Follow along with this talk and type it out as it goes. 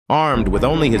Armed with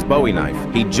only his Bowie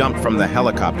knife, he jumped from the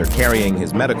helicopter carrying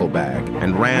his medical bag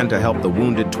and ran to help the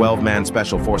wounded 12-man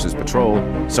Special Forces patrol,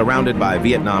 surrounded by a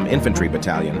Vietnam infantry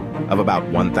battalion of about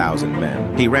 1,000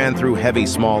 men. He ran through heavy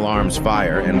small arms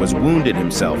fire and was wounded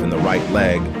himself in the right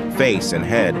leg, face, and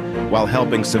head while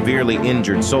helping severely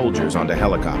injured soldiers onto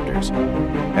helicopters.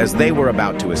 As they were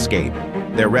about to escape,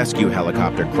 their rescue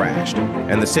helicopter crashed,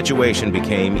 and the situation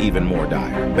became even more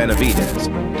dire.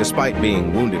 Benavidez, despite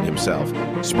being wounded himself,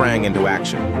 sprang into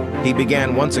action. He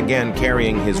began once again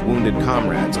carrying his wounded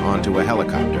comrades onto a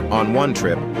helicopter. On one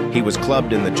trip, he was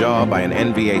clubbed in the jaw by an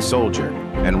NVA soldier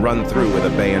and run through with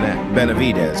a bayonet.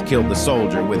 Benavidez killed the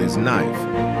soldier with his knife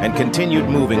and continued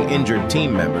moving injured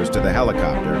team members to the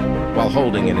helicopter while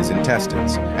holding in his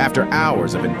intestines. After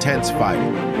hours of intense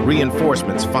fighting,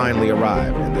 reinforcements finally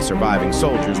arrived and the surviving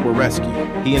soldiers were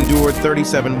rescued. He endured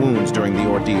 37 wounds during the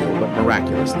ordeal, but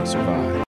miraculously survived.